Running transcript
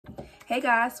Hey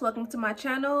guys, welcome to my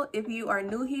channel. If you are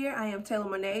new here, I am Taylor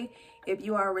Monet. If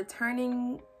you are a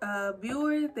returning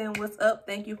viewer, then what's up?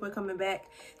 Thank you for coming back.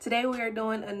 Today we are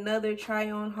doing another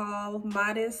try-on haul,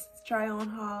 modest try-on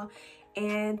haul.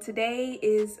 And today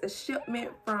is a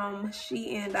shipment from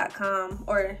SHEIN.com,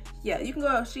 or yeah, you can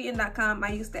go to SHEIN.com.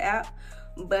 I use the app,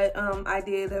 but I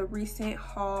did a recent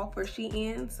haul for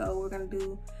SHEIN, so we're gonna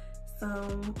do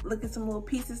look at some little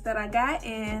pieces that I got.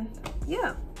 And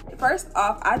yeah, first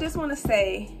off, I just want to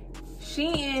say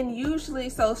SHEIN usually,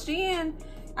 so SHEIN,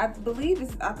 I believe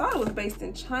I thought it was based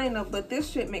in China, but this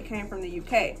shipment came from the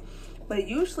UK. But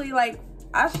usually, like,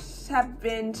 I have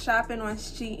been shopping on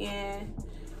SHEIN.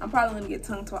 I'm probably gonna get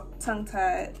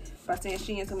tongue-tied by saying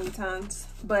SHEIN so many times,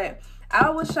 but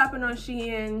I was shopping on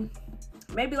SHEIN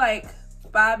maybe like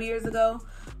 5 years ago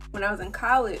when I was in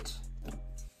college.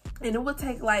 And it would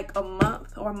take like a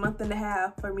month or a month and a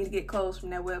half for me to get clothes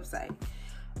from that website.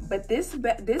 But this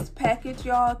package,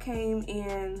 y'all, came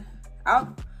in, I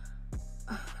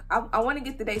want to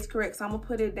get the dates correct, so I'm gonna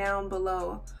put it down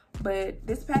below. But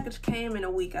this package came in a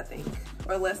week, I think,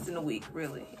 or less than a week,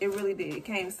 really. It really did. It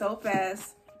came so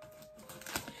fast,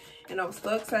 and I was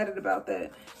so excited about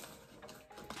that.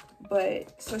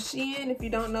 But so SHEIN, if you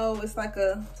don't know, it's like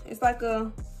a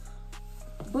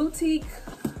boutique,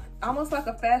 almost like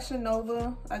a Fashion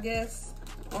Nova, I guess,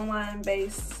 online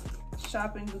based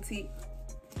shopping boutique.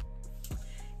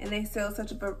 And they sell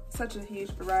such a huge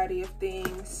variety of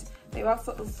things. They've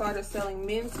also started selling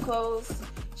men's clothes.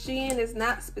 SHEIN is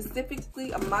not specifically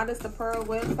a modest apparel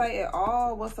website at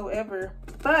all whatsoever,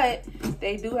 but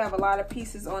they do have a lot of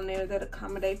pieces on there that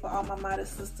accommodate for all my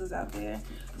modest sisters out there.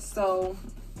 So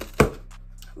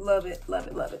love it, love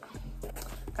it, love it.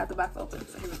 Got the box open,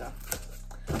 so here we go.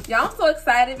 Y'all, I'm so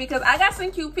excited because I got some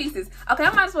cute pieces. Okay,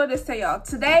 I might as well just tell y'all.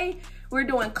 Today, we're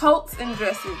doing coats and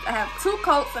dresses. I have 2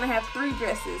 coats and I have 3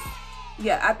 dresses.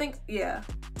 Yeah, I think, yeah.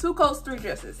 2 coats, 3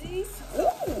 dresses. These,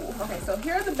 ooh, okay, so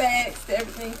here are the bags that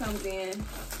everything comes in.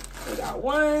 We got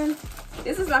 1.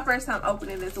 This is my first time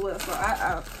opening as well, so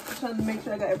I'm trying to make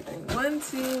sure I got everything. 1,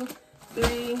 2,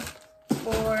 3,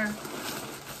 4,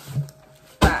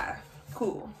 5.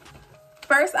 Cool.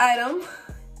 First item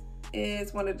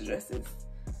is one of the dresses.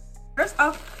 First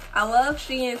off, I love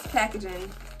SHEIN's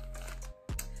packaging.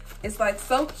 It's like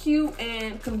so cute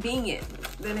and convenient.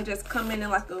 Then it just come in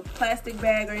like a plastic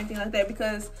bag or anything like that,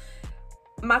 because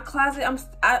my closet,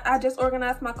 I just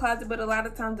organized my closet, but a lot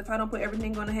of times if I don't put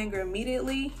everything on the hanger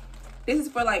immediately, this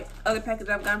is for like other packages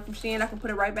I've gotten from SHEIN, I can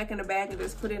put it right back in the bag and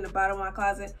just put it in the bottom of my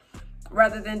closet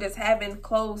rather than just having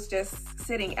clothes just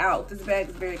sitting out. This bag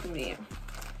is very convenient.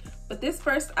 But this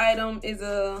first item is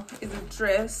a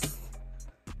dress.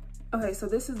 Okay, so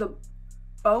this is a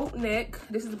boat neck.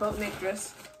 This is a boat neck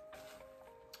dress.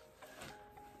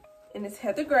 And it's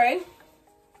heather gray.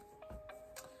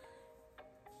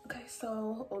 Okay,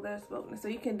 so, oh, there's boat neck. So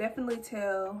you can definitely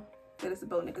tell that it's a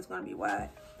boat neck. It's gonna be wide.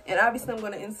 And obviously I'm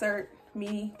gonna insert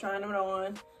me trying it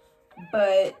on.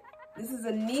 But this is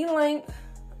a knee length.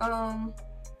 I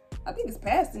think it's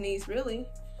past the knees, really.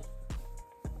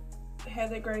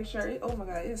 Heather gray shirt. Oh my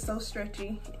God, it's so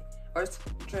stretchy. Or it's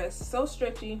dress, so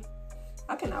stretchy.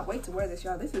 I cannot wait to wear this,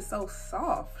 y'all. This is so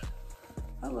soft.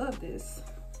 I love this.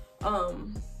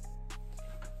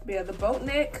 Yeah, the boat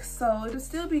neck, so it'll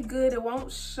still be good. It won't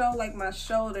show like my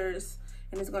shoulders,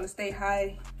 and it's gonna stay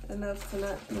high enough to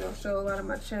not, you know, show a lot of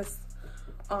my chest.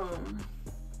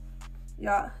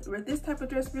 Y'all, with this type of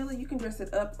dress, really, you can dress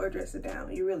it up or dress it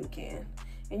down. You really can.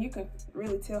 And you can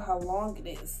really tell how long it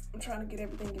is. I'm trying to get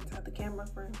everything inside the camera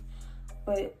frame.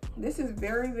 But this is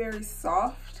very, very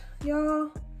soft,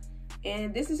 y'all.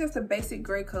 And this is just a basic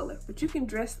gray color, but you can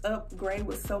dress up gray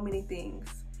with so many things.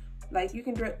 Like you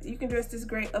can dress this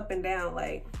gray up and down,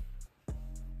 like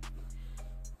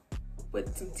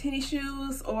with some tennis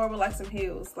shoes or with like some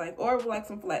heels, like, or with like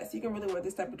some flats. You can really wear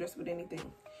this type of dress with anything,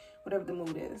 whatever the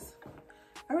mood is.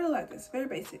 I really like this. Very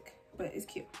basic, but it's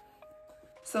cute.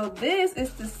 So this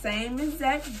is the same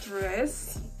exact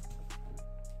dress.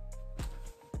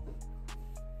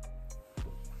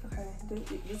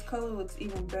 This color looks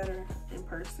even better in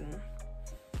person.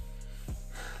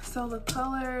 So the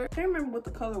color, I can't remember what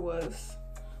the color was,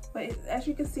 but as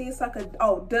you can see, it's like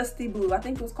dusty blue. I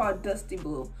think it was called dusty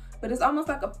blue, but it's almost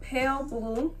like a pale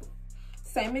blue.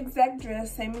 Same exact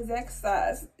dress, same exact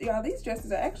size. Y'all, these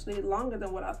dresses are actually longer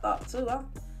than what I thought too.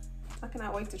 I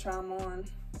cannot wait to try them on.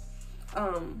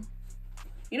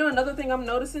 You know, another thing I'm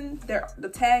noticing,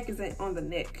 the tag isn't on the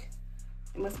neck.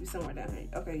 It must be somewhere down here.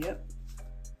 Okay, yep.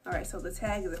 All right, so the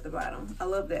tag is at the bottom. I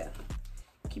love that.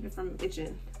 Keep it from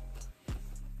itching.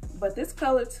 But this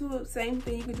color too, same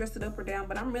thing, you can dress it up or down.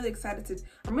 But I'm really excited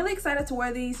to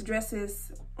wear these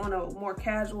dresses on a more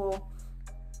casual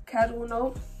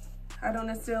note. I didn't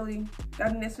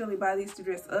necessarily buy these to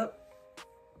dress up,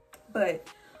 but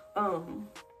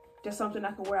just something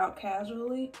I can wear out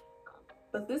casually.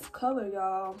 But this color,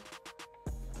 y'all,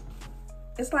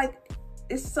 it's like,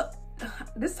 this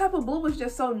type of blue is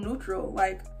just so neutral.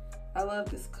 Like, I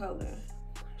love this color.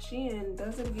 SHEIN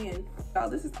does it again. Y'all,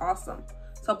 this is awesome.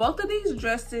 So both of these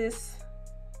dresses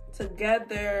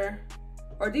together,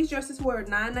 or these dresses were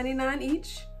 $9.99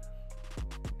 each.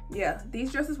 Yeah,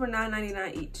 these dresses were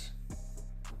 $9.99 each.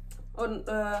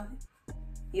 Oh,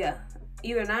 yeah,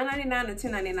 either $9.99 or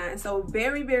 $10.99. So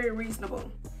very, very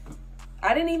reasonable.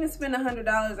 I didn't even spend $100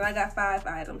 and I got 5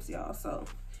 items, y'all. So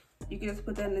you can just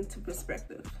put that into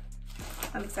perspective.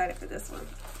 I'm excited for this one.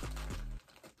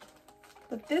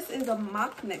 But this is a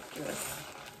mock neck dress,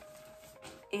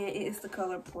 and it is the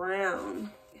color brown.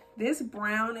 This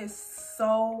brown is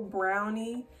so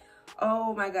browny.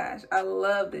 Oh my gosh, I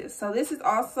love this. So this is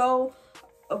also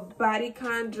a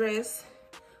bodycon dress,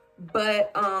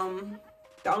 but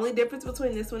the only difference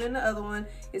between this one and the other one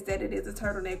is that it is a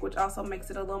turtleneck, which also makes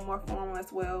it a little more formal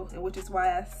as well, and which is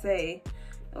why I say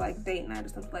like date night or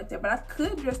something like that. But I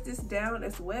could dress this down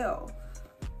as well.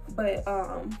 But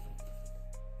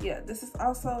yeah, this is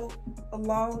also a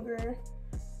longer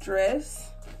dress.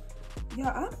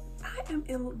 Yeah, I am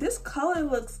in, this color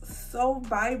looks so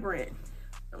vibrant.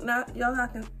 Now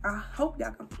I hope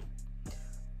y'all can,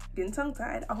 getting tongue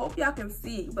tied, I hope y'all can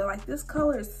see, but like this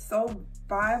color is so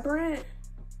vibrant.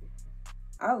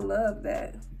 I love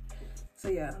that. So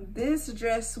yeah, this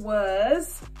dress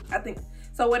was, I think,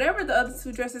 so whatever the other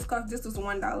 2 dresses cost, this was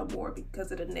 $1 more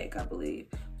because of the neck, I believe.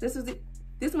 This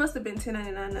must have been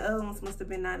 $10.99. The other ones must have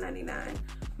been $9.99.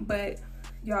 But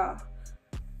y'all,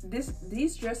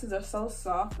 these dresses are so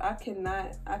soft. I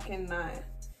cannot.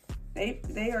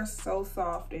 They are so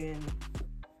soft and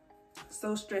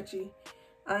so stretchy.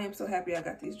 I am so happy I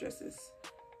got these dresses.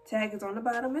 Tag is on the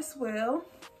bottom as well.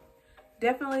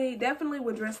 Definitely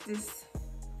would dress this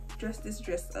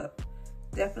dress up.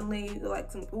 Definitely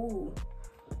like some, ooh,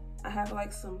 I have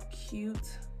like some cute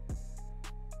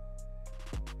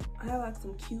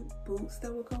boots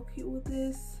that would go cute with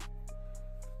this.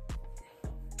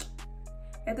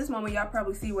 At this moment, y'all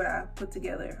probably see what I put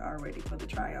together already for the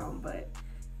try on, but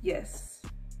yes.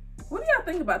 What do y'all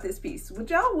think about this piece? Would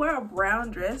y'all wear a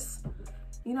brown dress?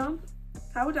 You know,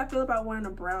 how would y'all feel about wearing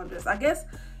a brown dress? I guess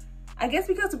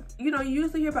because, you know, you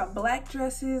usually hear about black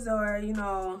dresses or, you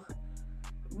know,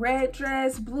 red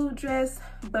dress, blue dress,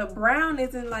 but brown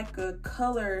isn't like a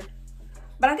color.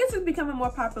 But I guess it's becoming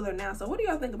more popular now. So what do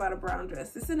y'all think about a brown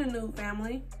dress? It's in a new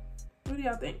family. What do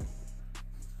y'all think?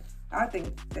 I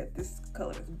think that this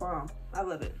color is bomb. I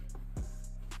love it.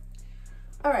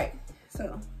 All right,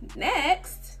 so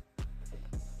next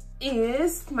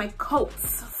is my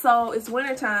coats. So it's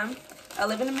winter time. I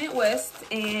live in the Midwest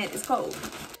and it's cold.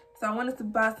 So I wanted to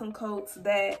buy some coats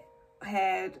that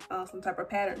had some type of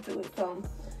pattern to it. So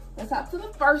let's hop to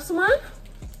the first one.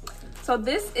 So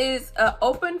this is an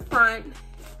open front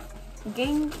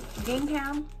gingham,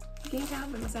 am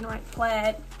I saying it right?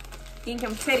 Plaid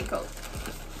gingham petticoat.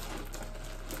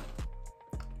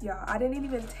 Y'all, I didn't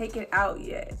even take it out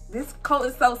yet. This coat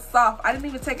is so soft. I didn't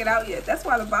even take it out yet. That's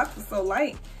why the box was so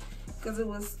light, because it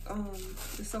was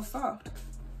it's so soft.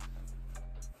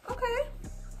 Okay.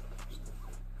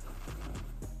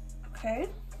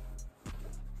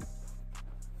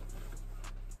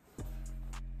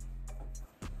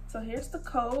 So here's the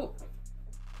coat.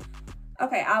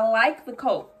 Okay, I like the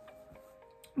coat,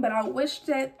 but I wish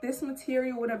that this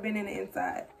material would have been in the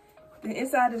inside. The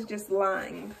inside is just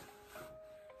lined.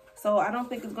 So I don't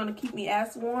think it's gonna keep me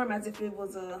as warm as if it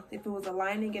was a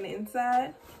lining in the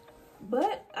inside.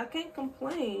 But I can't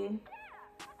complain.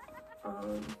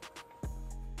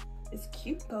 It's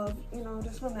cute though, you know,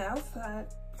 just from the outside.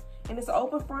 And it's an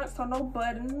open front, so no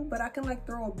button, but I can like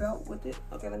throw a belt with it.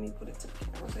 Okay, let me put it to the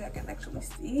camera so I can actually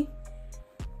see.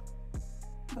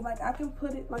 But like I can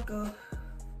put it like a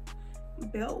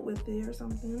belt with it or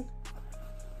something.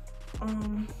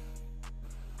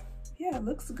 Yeah, it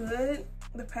looks good.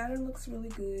 The pattern looks really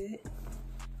good.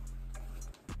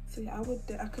 So yeah, I would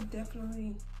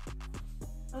definitely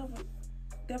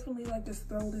like just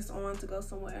throw this on to go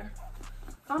somewhere.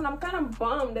 I don't know, I'm kind of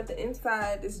bummed that the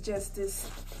inside is just this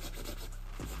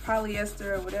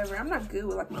polyester or whatever. I'm not good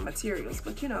with like my materials,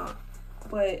 but you know,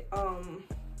 but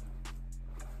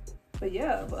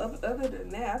yeah, but other than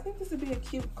that, I think this would be a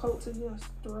cute coat to just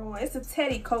throw on. It's a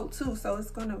teddy coat too, so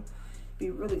it's gonna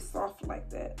be really soft like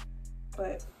that.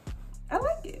 But I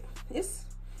like it.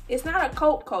 It's not a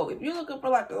coat. If you're looking for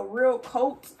like a real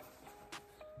coat,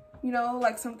 you know,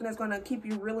 like something that's gonna keep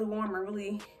you really warm or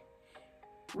really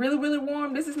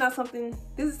warm, this is not something,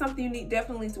 this is something you need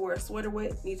definitely to wear a sweater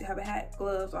with. You need to have a hat,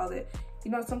 gloves, all that.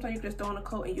 You know, sometimes you can just throw on a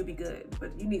coat and you'll be good,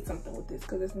 but you need something with this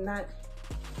because it's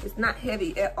not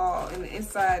heavy at all, and the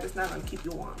inside is not gonna keep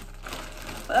you warm.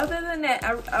 But other than that,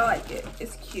 I like it.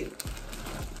 It's cute.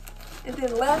 And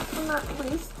then last but not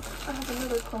least, I have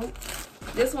another coat.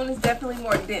 This one is definitely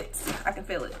more dense. I can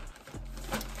feel it.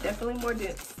 Definitely more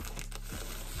dense.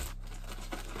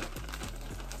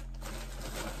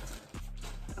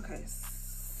 Okay,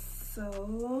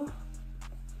 so,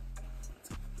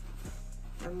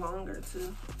 and longer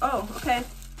too. Oh, okay.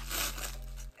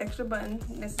 Extra button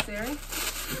necessary.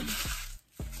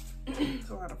 It's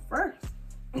a lot of fur.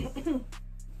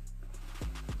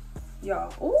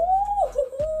 Y'all,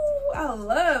 ooh, I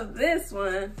love this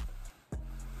one.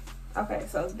 Okay,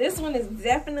 so this one is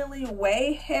definitely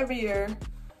way heavier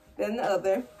than the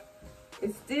other.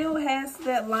 It still has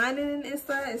that lining in the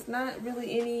inside. It's not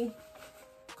really any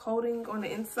coating on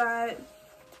the inside,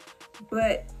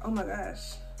 but oh my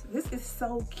gosh, this is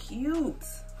so cute.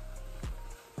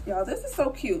 Y'all, this is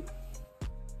so cute.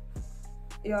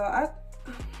 Y'all,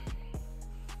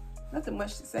 nothing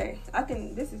much to say. I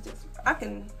can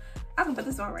put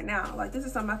this on right now. Like, this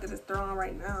is something I could just throw on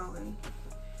right now. And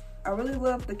I really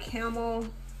love the camel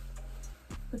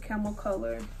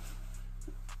color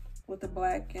with the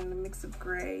black and the mix of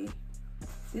gray.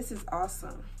 This is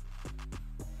awesome.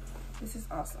 This is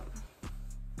awesome.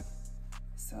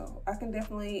 So I can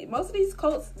definitely, most of these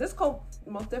coats, this coat,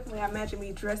 most definitely I imagine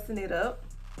me dressing it up.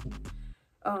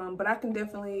 But I can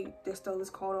definitely just throw this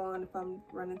coat on if I'm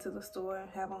running to the store and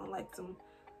have on like some,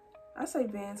 I say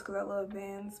Vans because I love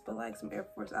Vans, but like some Air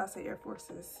Force, I'll say Air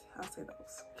Forces, I'll say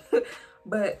those.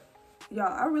 But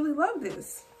y'all, I really love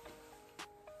this.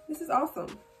 This is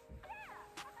awesome.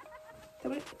 Tell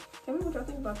me what y'all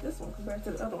think about this one compared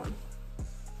to the other one.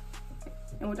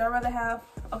 And would y'all rather have,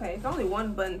 okay, it's only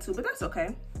one button too, but that's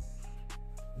okay.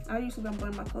 I usually don't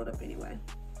button my coat up anyway.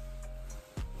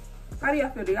 How do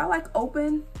y'all feel? Do y'all like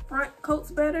open front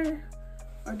coats better?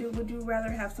 Or would you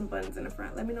rather have some buttons in the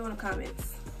front? Let me know in the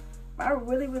comments. But I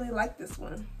really, really like this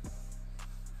one.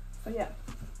 So yeah,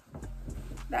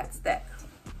 that's that.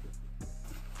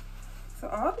 So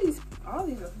all these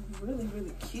are really,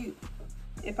 really cute.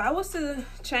 If I was to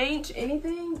change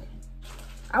anything,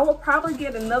 I would probably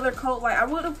get another coat. Like, I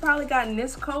would have probably gotten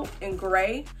this coat in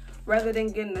gray rather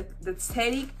than getting the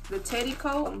teddy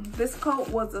coat. This coat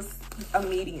was a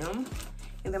medium,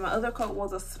 and then my other coat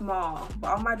was a small.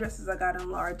 But all my dresses I got in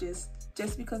larges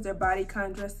just because they're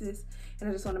bodycon dresses, and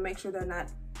I just want to make sure they're not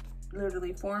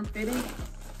literally form-fitting.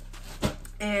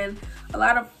 And a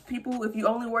lot of people, if you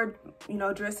only wear, you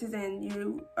know, dresses and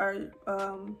you are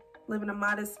living a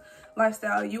modest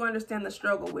lifestyle, you understand the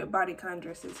struggle with bodycon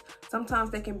dresses.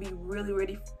 Sometimes they can be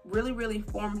really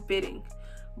form-fitting,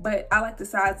 but I like to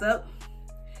size up,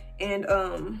 and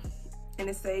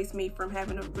it saves me from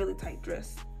having a really tight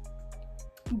dress.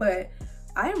 But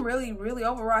I am really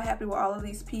overall happy with all of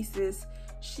these pieces.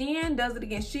 SHEIN does it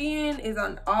again. SHEIN is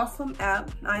an awesome app.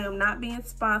 I am not being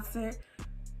sponsored,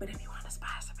 but if you want to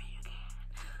sponsor me, you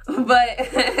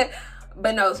can.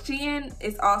 But no, SHEIN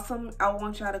is awesome. I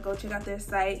want y'all to go check out their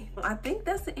site. I think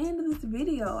that's the end of this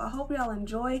video. I hope y'all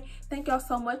enjoy. Thank y'all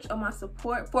so much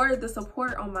for the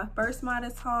support on my first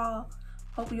modest haul.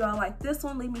 Hope you all like this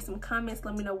one. Leave me some comments.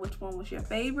 Let me know which one was your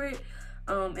favorite.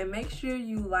 And make sure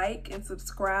you like and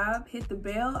subscribe. Hit the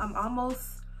bell. I'm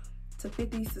almost to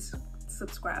 50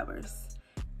 subscribers.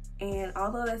 And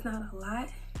although that's not a lot,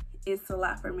 it's a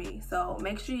lot for me. So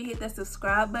make sure you hit that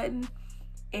subscribe button.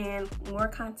 And more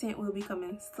content will be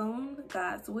coming soon,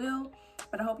 God's will.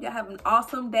 But I hope y'all have an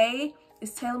awesome day.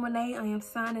 It's Taylor Monet. I am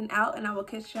signing out, and I will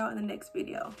catch y'all in the next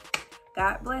video.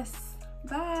 God bless.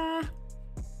 Bye.